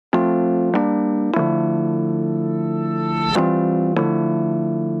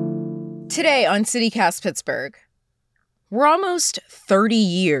Today on CityCast Pittsburgh, we're almost 30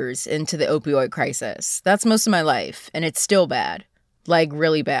 years into the opioid crisis. That's most of my life, and it's still bad. Like,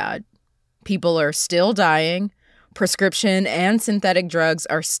 really bad. People are still dying, prescription and synthetic drugs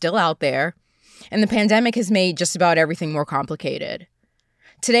are still out there, and the pandemic has made just about everything more complicated.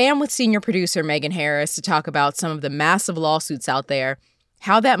 Today, I'm with senior producer Megan Harris to talk about some of the massive lawsuits out there,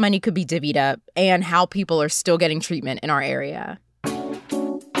 how that money could be divvied up, and how people are still getting treatment in our area.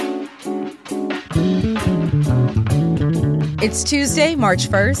 It's Tuesday, March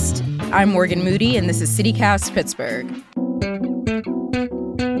 1st. I'm Morgan Moody, and this is CityCast Pittsburgh.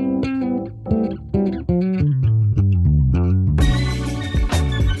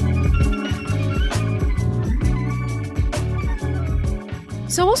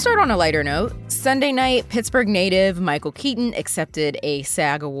 So we'll start on a lighter note. Sunday night, Pittsburgh native Michael Keaton accepted a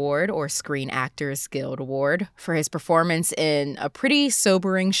SAG Award, or Screen Actors Guild Award, for his performance in a pretty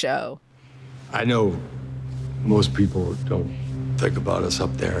sobering show. I know most people don't think about us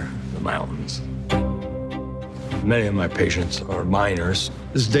up there in the mountains. Many of my patients are miners.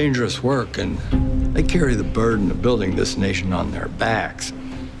 It's dangerous work, and they carry the burden of building this nation on their backs.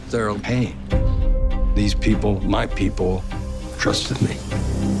 They're in pain. These people, my people, trusted me.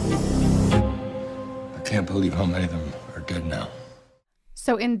 I can't believe how many of them are dead now.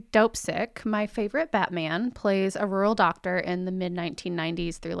 So in Dope Sick, my favorite Batman plays a rural doctor in the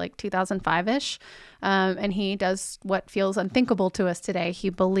mid-1990s through like 2005-ish. And he does what feels unthinkable to us today. He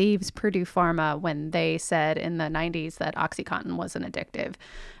believes Purdue Pharma when they said in the 90s that OxyContin wasn't addictive.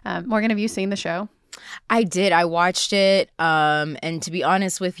 Morgan, have you seen the show? I did. I watched it. And to be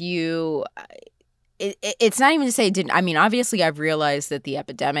honest with you, it's not even to say it didn't. I mean, obviously, I've realized that the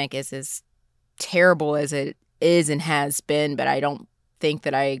epidemic is as terrible as it is and has been, but I don't think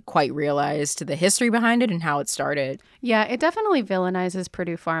that I quite realized the history behind it and how it started. Yeah, it definitely villainizes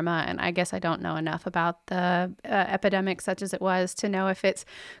Purdue Pharma, and I guess I don't know enough about the epidemic such as it was to know if it's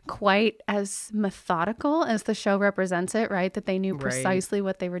quite as methodical as the show represents it, right? That they knew precisely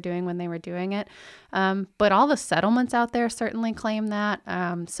what they were doing when they were doing it. But all the settlements out there certainly claim that.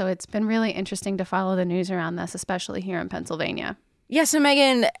 So it's been really interesting to follow the news around this, especially here in Pennsylvania. Yeah, so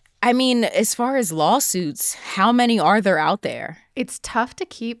Megan, I mean, as far as lawsuits, how many are there out there? It's tough to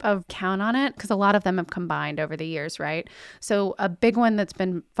keep a count on it because a lot of them have combined over the years, right? So a big one that's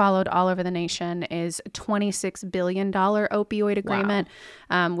been followed all over the nation is a $26 billion opioid agreement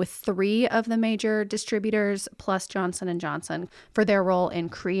with three of the major distributors plus Johnson & Johnson for their role in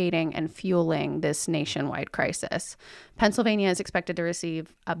creating and fueling this nationwide crisis. Pennsylvania is expected to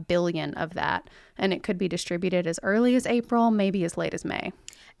receive $1 billion of that, and it could be distributed as early as April, maybe as late as May.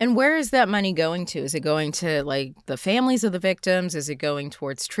 And where is that money going to? Is it going to, like, the families of the victims? Is it going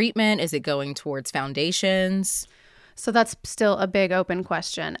towards treatment? Is it going towards foundations? So that's still a big open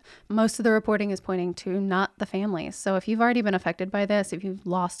question. Most of the reporting is pointing to not the families. So if you've already been affected by this, if you've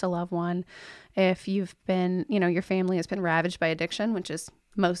lost a loved one, if you've been, your family has been ravaged by addiction, which is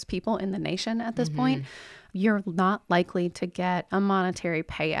most people in the nation at this point, you're not likely to get a monetary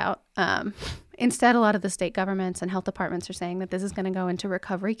payout. Instead, a lot of the state governments and health departments are saying that this is going to go into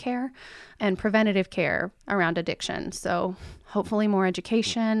recovery care and preventative care around addiction. So hopefully more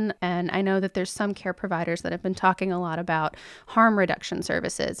education. And I know that there's some care providers that have been talking a lot about harm reduction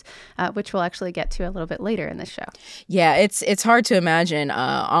services, which we'll actually get to a little bit later in this show. Yeah, it's hard to imagine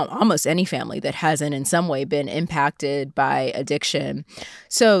almost any family that hasn't in some way been impacted by addiction.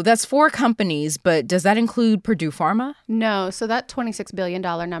 So that's 4 companies, but does that include Purdue Pharma? No. So that $26 billion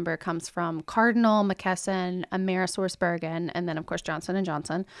number comes from Cardinal, McKesson, AmerisourceBergen, and then, of course, Johnson &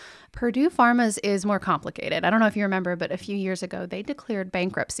 Johnson. Purdue Pharma's is more complicated. I don't know if you remember, but a few years ago, they declared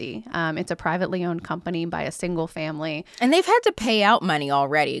bankruptcy. It's a privately owned company by a single family. And they've had to pay out money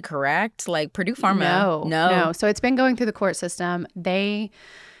already, correct? Like Purdue Pharma? No. So it's been going through the court system.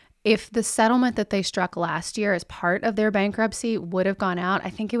 If the settlement that they struck last year as part of their bankruptcy would have gone out, I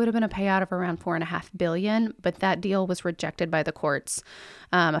think it would have been a payout of around $4.5 billion, but that deal was rejected by the courts,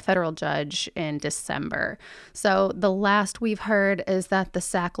 a federal judge, in December. So the last we've heard is that the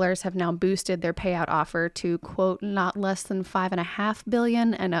Sacklers have now boosted their payout offer to, quote, not less than $5.5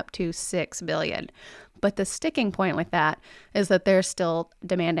 billion and up to $6 billion. But the sticking point with that is that they're still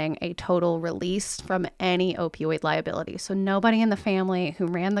demanding a total release from any opioid liability. So nobody in the family who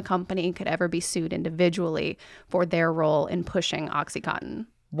ran the company could ever be sued individually for their role in pushing OxyContin.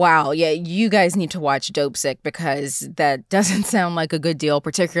 Wow. Yeah, you guys need to watch Dope Sick because that doesn't sound like a good deal,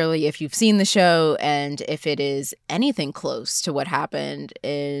 particularly if you've seen the show and if it is anything close to what happened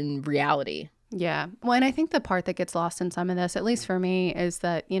in reality. Yeah. Well, and I think the part that gets lost in some of this, at least for me, is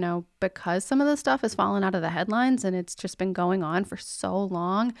that, because some of this stuff has fallen out of the headlines and it's just been going on for so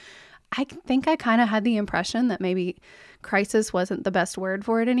long, I think I kind of had the impression that maybe crisis wasn't the best word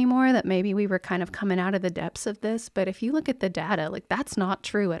for it anymore, that maybe we were kind of coming out of the depths of this. But if you look at the data, like that's not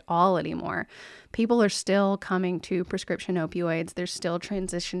true at all anymore. People are still coming to prescription opioids. They're still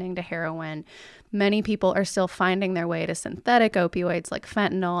transitioning to heroin. Many people are still finding their way to synthetic opioids like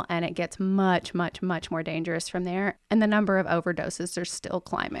fentanyl, and it gets much, much, much more dangerous from there. And the number of overdoses are still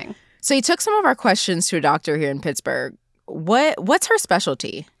climbing. So you took some of our questions to a doctor here in Pittsburgh. What's her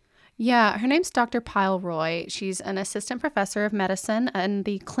specialty? Yeah, her name's Dr. Pyle Roy. She's an assistant professor of medicine and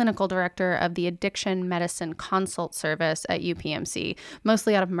the clinical director of the Addiction Medicine Consult Service at UPMC,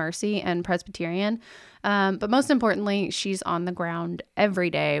 mostly out of Mercy and Presbyterian. But most importantly, she's on the ground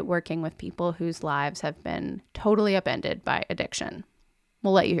every day working with people whose lives have been totally upended by addiction.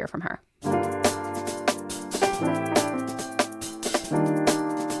 We'll let you hear from her.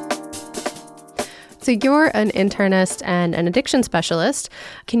 So you're an internist and an addiction specialist.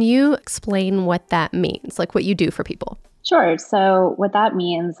 Can you explain what that means, like what you do for people? Sure. So what that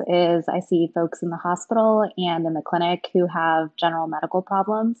means is I see folks in the hospital and in the clinic who have general medical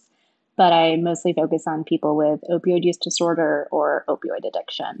problems, but I mostly focus on people with opioid use disorder or opioid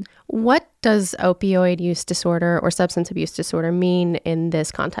addiction. What does opioid use disorder or substance abuse disorder mean in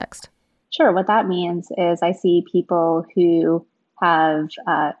this context? Sure. What that means is I see people who have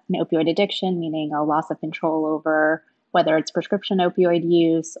an opioid addiction, meaning a loss of control over whether it's prescription opioid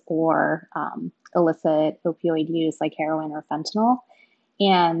use or illicit opioid use like heroin or fentanyl.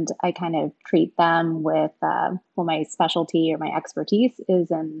 And I kind of treat them with, my specialty or my expertise is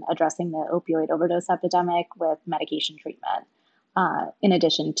in addressing the opioid overdose epidemic with medication treatment, in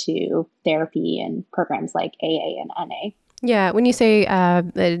addition to therapy and programs like AA and NA. Yeah. When you say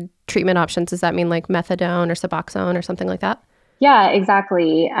the treatment options, does that mean like methadone or Suboxone or something like that? Yeah,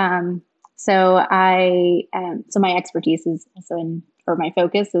 exactly. So my expertise is also my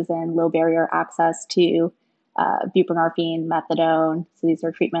focus is in low barrier access to buprenorphine, methadone. So these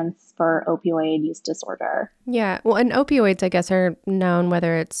are treatments for opioid use disorder. Yeah. Well, and opioids, I guess, are known,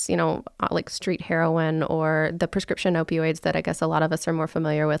 whether it's, like street heroin or the prescription opioids that I guess a lot of us are more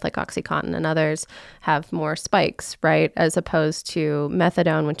familiar with, like OxyContin and others, have more spikes, right? As opposed to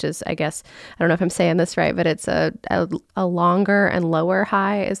methadone, which is, I guess, I don't know if I'm saying this right, but it's a longer and lower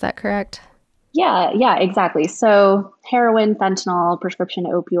high. Is that correct? Yeah, exactly. So heroin, fentanyl, prescription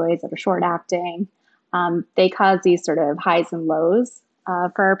opioids that are short acting, they cause these sort of highs and lows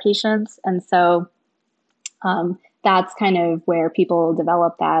for our patients. And so that's kind of where people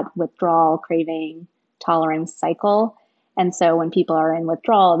develop that withdrawal, craving, tolerance cycle. And so when people are in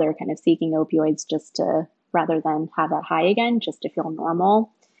withdrawal, they're kind of seeking opioids just to, rather than have that high again, just to feel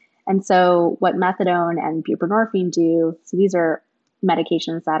normal. And so what methadone and buprenorphine do, so these are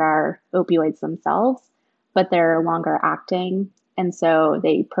medications that are opioids themselves, but they're longer acting. And so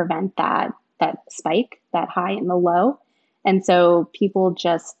they prevent that spike, that high and the low. And so people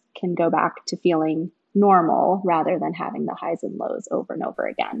just can go back to feeling normal rather than having the highs and lows over and over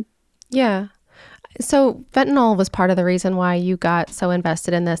again. Yeah. So fentanyl was part of the reason why you got so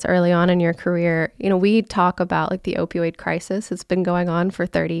invested in this early on in your career. We talk about like the opioid crisis. It's been going on for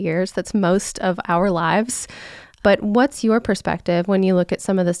 30 years. That's most of our lives. But what's your perspective when you look at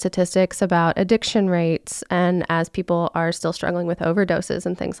some of the statistics about addiction rates and as people are still struggling with overdoses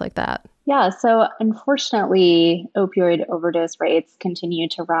and things like that? Yeah, so unfortunately, opioid overdose rates continue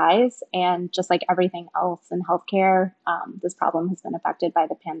to rise. And just like everything else in healthcare, this problem has been affected by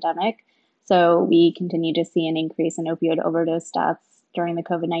the pandemic. So we continue to see an increase in opioid overdose deaths during the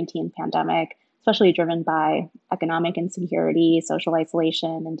COVID-19 pandemic, especially driven by economic insecurity, social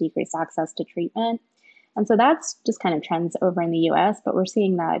isolation, and decreased access to treatment. And so that's just kind of trends over in the US, but we're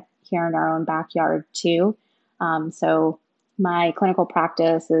seeing that here in our own backyard too. So my clinical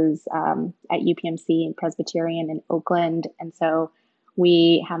practice is at UPMC and Presbyterian in Oakland. And so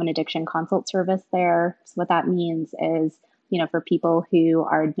we have an addiction consult service there. So what that means is, for people who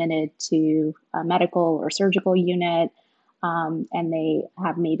are admitted to a medical or surgical unit, and they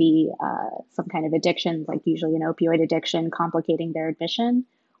have maybe some kind of addiction, like usually an opioid addiction complicating their admission,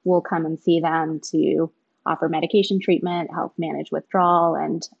 we'll come and see them to offer medication treatment, help manage withdrawal,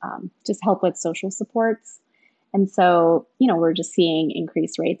 and just help with social supports. And so, we're just seeing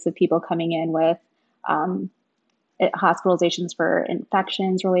increased rates of people coming in with hospitalizations for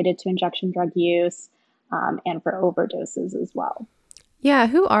infections related to injection drug use and for overdoses as well. Yeah.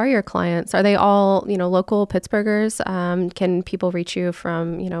 Who are your clients? Are they all, local Pittsburghers? Can people reach you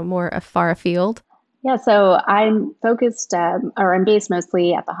from, more far afield? Yeah, so I'm focused, or I'm based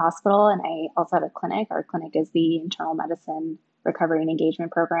mostly at the hospital, and I also have a clinic. Our clinic is the Internal Medicine Recovery and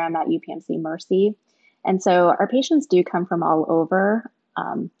Engagement Program at UPMC Mercy. And so our patients do come from all over.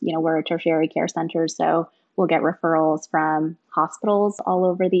 We're a tertiary care center, so we'll get referrals from hospitals all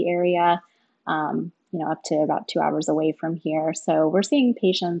over the area, up to about 2 hours away from here. So we're seeing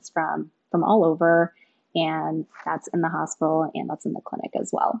patients from all over, and that's in the hospital and that's in the clinic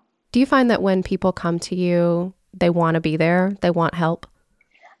as well. Do you find that when people come to you, they want to be there, they want help?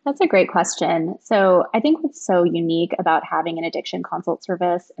 That's a great question. So I think what's so unique about having an addiction consult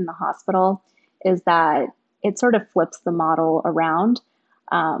service in the hospital is that it sort of flips the model around,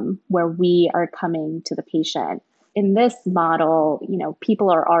 where we are coming to the patient. In this model, people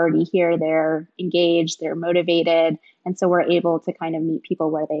are already here, they're engaged, they're motivated. And so we're able to kind of meet people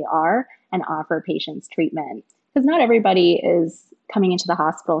where they are and offer patients treatment. Because not everybody is coming into the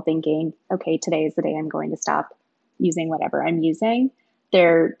hospital thinking, okay, today is the day I'm going to stop using whatever I'm using.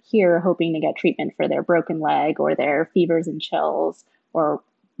 They're here hoping to get treatment for their broken leg or their fevers and chills or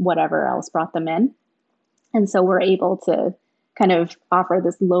whatever else brought them in. And so we're able to kind of offer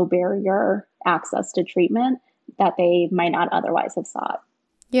this low barrier access to treatment that they might not otherwise have sought.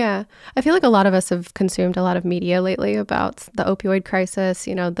 Yeah. I feel like a lot of us have consumed a lot of media lately about the opioid crisis,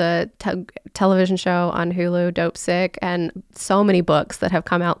 the television show on Hulu, Dope Sick, and so many books that have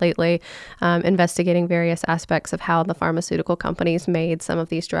come out lately investigating various aspects of how the pharmaceutical companies made some of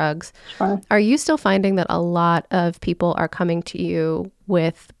these drugs. Sure. Are you still finding that a lot of people are coming to you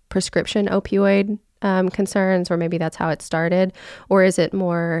with prescription opioid concerns, or maybe that's how it started? Or is it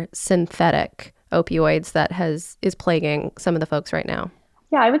more synthetic opioids that is plaguing some of the folks right now?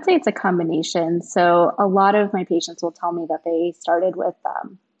 Yeah, I would say it's a combination. So a lot of my patients will tell me that they started with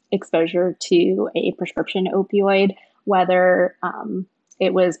exposure to a prescription opioid, whether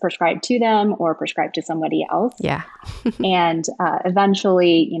it was prescribed to them or prescribed to somebody else. Yeah. And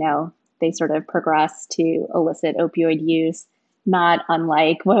eventually, they sort of progress to illicit opioid use, not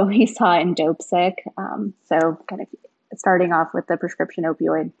unlike what we saw in Dope Sick. So kind of starting off with the prescription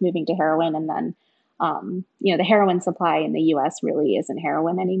opioid, moving to heroin, and then the heroin supply in the U.S. really isn't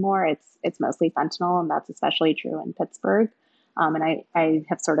heroin anymore. It's mostly fentanyl, and that's especially true in Pittsburgh. And I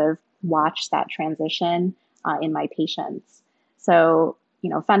have sort of watched that transition in my patients. So,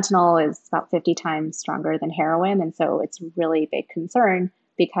 fentanyl is about 50 times stronger than heroin. And so it's really a big concern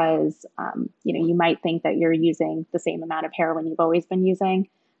because, you might think that you're using the same amount of heroin you've always been using,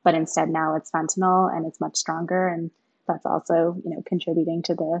 but instead now it's fentanyl and it's much stronger. And that's also, contributing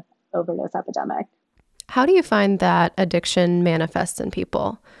to the overdose epidemic. How do you find that addiction manifests in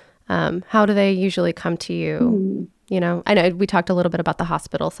people? How do they usually come to you? I know we talked a little bit about the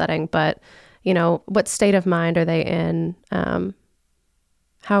hospital setting, but, what state of mind are they in?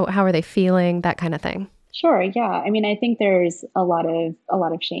 How are they feeling? That kind of thing. Sure. Yeah. I mean, I think there's a lot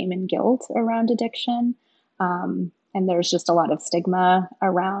of shame and guilt around addiction. And there's just a lot of stigma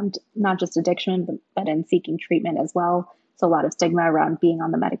around not just addiction, but in seeking treatment as well. So a lot of stigma around being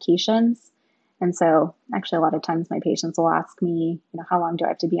on the medications. And so actually a lot of times my patients will ask me, how long do I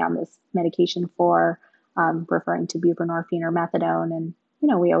have to be on this medication for, referring to buprenorphine or methadone. And,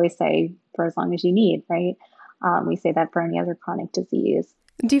 we always say for as long as you need, right? We say that for any other chronic disease.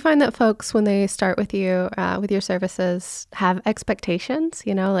 Do you find that folks, when they start with you, with your services, have expectations,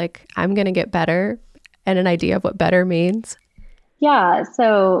 like I'm going to get better and an idea of what better means? Yeah.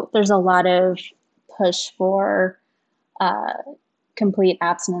 So there's a lot of push for, complete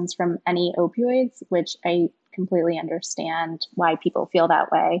abstinence from any opioids, which I completely understand why people feel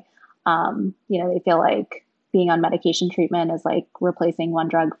that way. They feel like being on medication treatment is like replacing one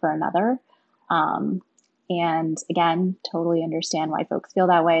drug for another. And again, totally understand why folks feel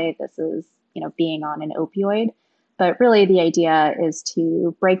that way. This is, being on an opioid. But really the idea is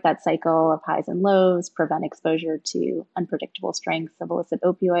to break that cycle of highs and lows, prevent exposure to unpredictable strengths of illicit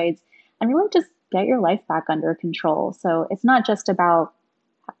opioids, and really just get your life back under control. So it's not just about,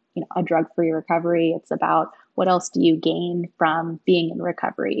 a drug-free recovery. It's about what else do you gain from being in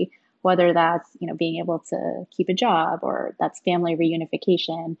recovery, whether that's, being able to keep a job or that's family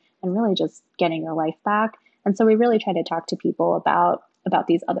reunification and really just getting your life back. And so we really try to talk to people about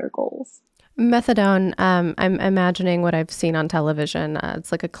these other goals. Methadone, I'm imagining what I've seen on television.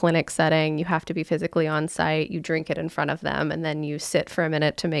 It's like a clinic setting. You have to be physically on site. You drink it in front of them, and then you sit for a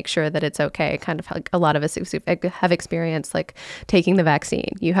minute to make sure that it's okay. Kind of like a lot of us have experienced, like taking the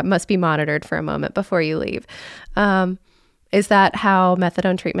vaccine. You must be monitored for a moment before you leave. Is that how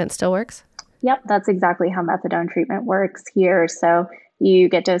methadone treatment still works? Yep, that's exactly how methadone treatment works here. So you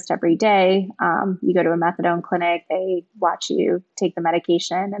get dosed every day. You go to a methadone clinic, they watch you take the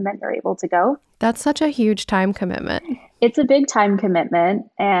medication, and then you're able to go. That's such a huge time commitment. It's a big time commitment.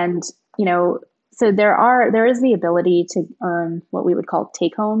 And, so there is the ability to earn what we would call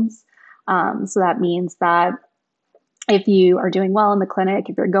take homes. So that means that if you are doing well in the clinic,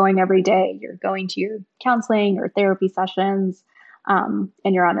 if you're going every day, you're going to your counseling or therapy sessions, and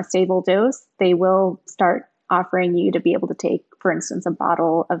you're on a stable dose, they will start offering you to be able to take, for instance, a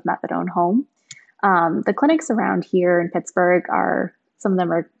bottle of methadone home. The clinics around here in Pittsburgh some of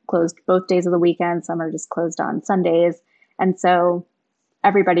them are closed both days of the weekend, some are just closed on Sundays. And so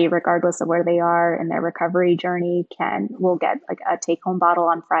everybody, regardless of where they are in their recovery journey, will get like a take-home bottle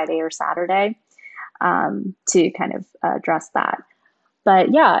on Friday or Saturday to kind of address that.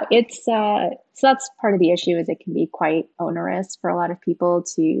 But yeah, so that's part of the issue, is it can be quite onerous for a lot of people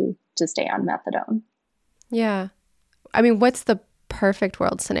to stay on methadone. Yeah. I mean, what's the perfect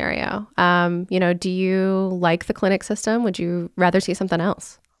world scenario? Do you like the clinic system? Would you rather see something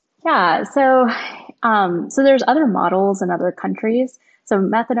else? Yeah. So there's other models in other countries. So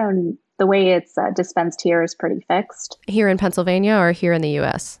methadone, the way it's dispensed here is pretty fixed. Here in Pennsylvania or here in the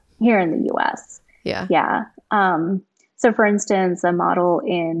U.S.? Here in the U.S. Yeah. Yeah. So for instance, a model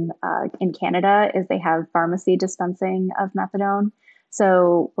in Canada is they have pharmacy dispensing of methadone.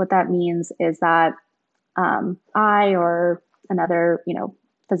 So what that means is that I or another,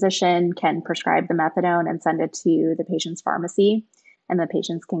 physician can prescribe the methadone and send it to the patient's pharmacy, and the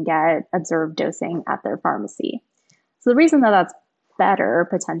patients can get observed dosing at their pharmacy. So the reason that that's better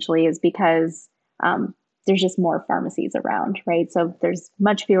potentially is because there's just more pharmacies around, right? So there's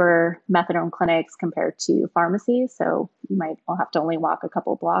much fewer methadone clinics compared to pharmacies. So you might have to only walk a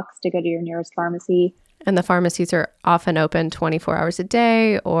couple blocks to go to your nearest pharmacy. And the pharmacies are often open 24 hours a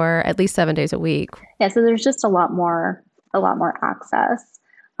day or at least 7 days a week. Yeah, so there's just a lot more access.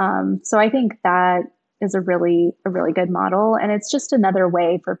 So I think that is a really good model. And it's just another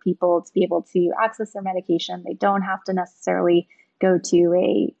way for people to be able to access their medication. They don't have to necessarily go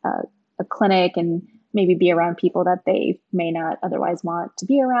to a clinic and maybe be around people that they may not otherwise want to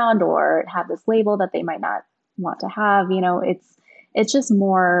be around, or have this label that they might not want to have. It's just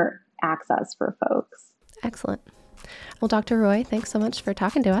more access for folks. Excellent. Well, Dr. Roy, thanks so much for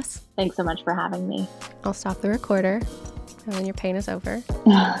talking to us. Thanks so much for having me. I'll stop the recorder and then your pain is over. Is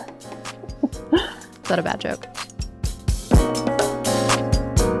that a bad joke?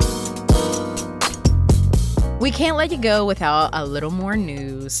 We can't let you go without a little more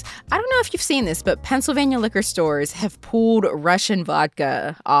news. I don't know if you've seen this, but Pennsylvania liquor stores have pulled Russian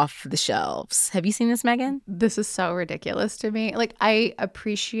vodka off the shelves. Have you seen this, Megan? This is so ridiculous to me. Like, I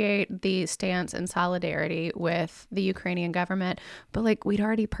appreciate the stance and solidarity with the Ukrainian government, but like, we'd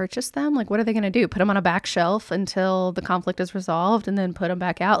already purchased them. Like, what are they going to do? Put them on a back shelf until the conflict is resolved and then put them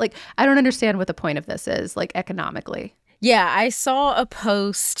back out? Like, I don't understand what the point of this is, like, economically. Yeah, I saw a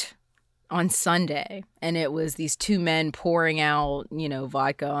post on Sunday, and it was these two men pouring out,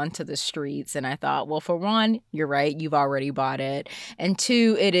 vodka onto the streets. And I thought, well, for one, you're right, you've already bought it. And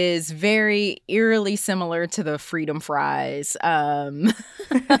two, it is very eerily similar to the Freedom Fries.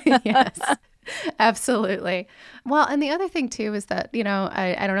 Yes, absolutely. Well, and the other thing too is that,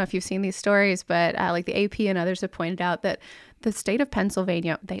 I don't know if you've seen these stories, but like the AP and others have pointed out that the state of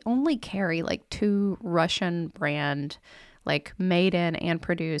Pennsylvania, they only carry like 2 Russian brand, like made in and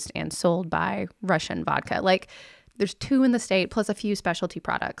produced and sold by Russian vodka. Like, there's 2 in the state plus a few specialty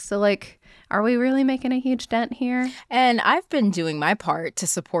products. So like, are we really making a huge dent here? And I've been doing my part to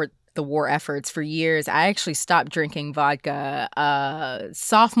support the war efforts for years. I actually stopped drinking vodka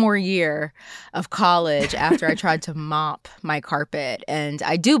sophomore year of college after I tried to mop my carpet. And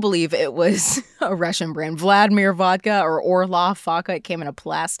I do believe it was a Russian brand, Vladimir vodka or Orlov vodka. It came in a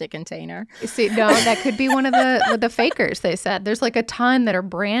plastic container. See, no, that could be one of the fakers, they said. There's like a ton that are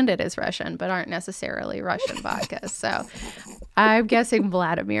branded as Russian but aren't necessarily Russian vodkas. So I'm guessing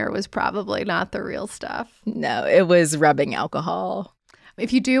Vladimir was probably not the real stuff. No, it was rubbing alcohol.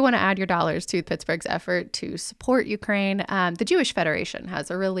 If you do want to add your dollars to Pittsburgh's effort to support Ukraine, the Jewish Federation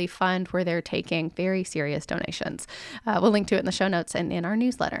has a relief fund where they're taking very serious donations. We'll link to it in the show notes and in our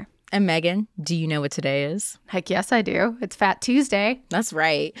newsletter. And Megan, do you know what today is? Heck yes, I do. It's Fat Tuesday. That's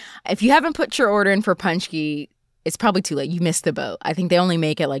right. If you haven't put your order in for Punchki, it's probably too late. You missed the boat. I think they only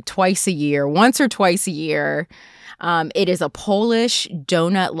make it like once or twice a year. It is a Polish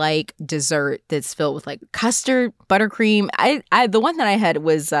donut-like dessert that's filled with like custard, buttercream. The one that I had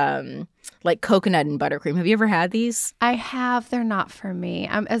was like coconut and buttercream. Have you ever had these? I have. They're not for me.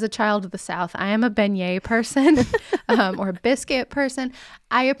 As a child of the South, I am a beignet person or a biscuit person.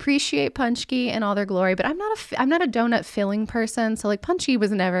 I appreciate Punchki in all their glory, but I'm not a donut filling person. So like Punchki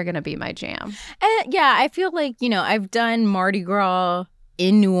was never going to be my jam. Yeah, I feel like, I've done Mardi Gras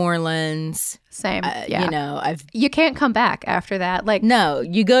in New Orleans. Same. Yeah. You can't come back after that. Like, no,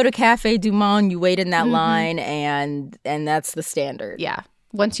 you go to Cafe Du Monde, you wait in that line, and that's the standard. Yeah.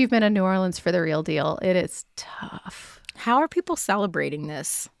 Once you've been in New Orleans for the real deal, it is tough. How are people celebrating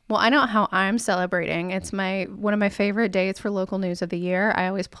this? Well, I know how I'm celebrating. It's one of my favorite days for local news of the year. I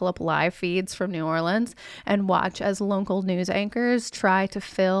always pull up live feeds from New Orleans and watch as local news anchors try to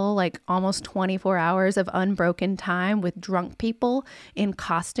fill like almost 24 hours of unbroken time with drunk people in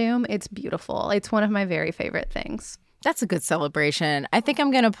costume. It's beautiful. It's one of my very favorite things. That's a good celebration. I think I'm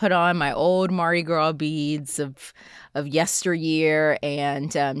going to put on my old Mardi Gras beads of yesteryear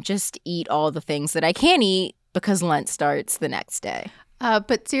and just eat all the things that I can't eat because Lent starts the next day.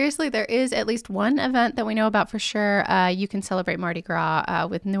 But seriously, there is at least one event that we know about for sure. You can celebrate Mardi Gras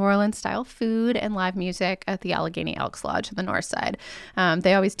with New Orleans-style food and live music at the Allegheny Elks Lodge on the north side.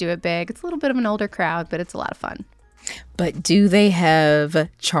 They always do it big. It's a little bit of an older crowd, but it's a lot of fun. But do they have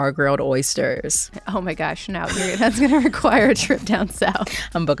char-grilled oysters? Oh my gosh, no. That's going to require a trip down south.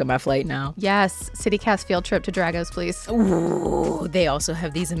 I'm booking my flight now. Yes. CityCast field trip to Dragos, please. Ooh, they also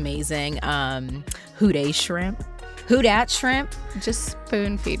have these amazing Houday shrimp. Houdat shrimp. Just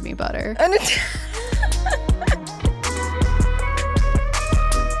spoon feed me butter.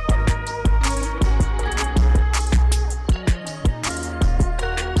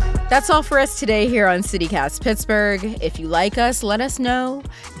 That's all for us today here on CityCast Pittsburgh. If you like us, let us know.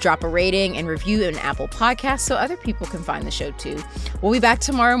 Drop a rating and review an Apple Podcast so other people can find the show too. We'll be back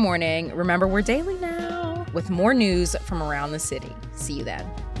tomorrow morning. Remember, we're daily now with more news from around the city. See you then.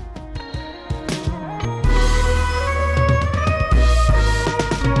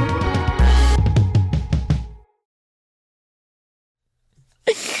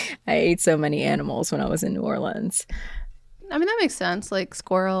 I ate so many animals when I was in New Orleans. I mean, that makes sense. Like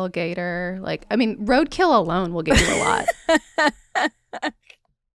squirrel, gator, roadkill alone will get you a lot.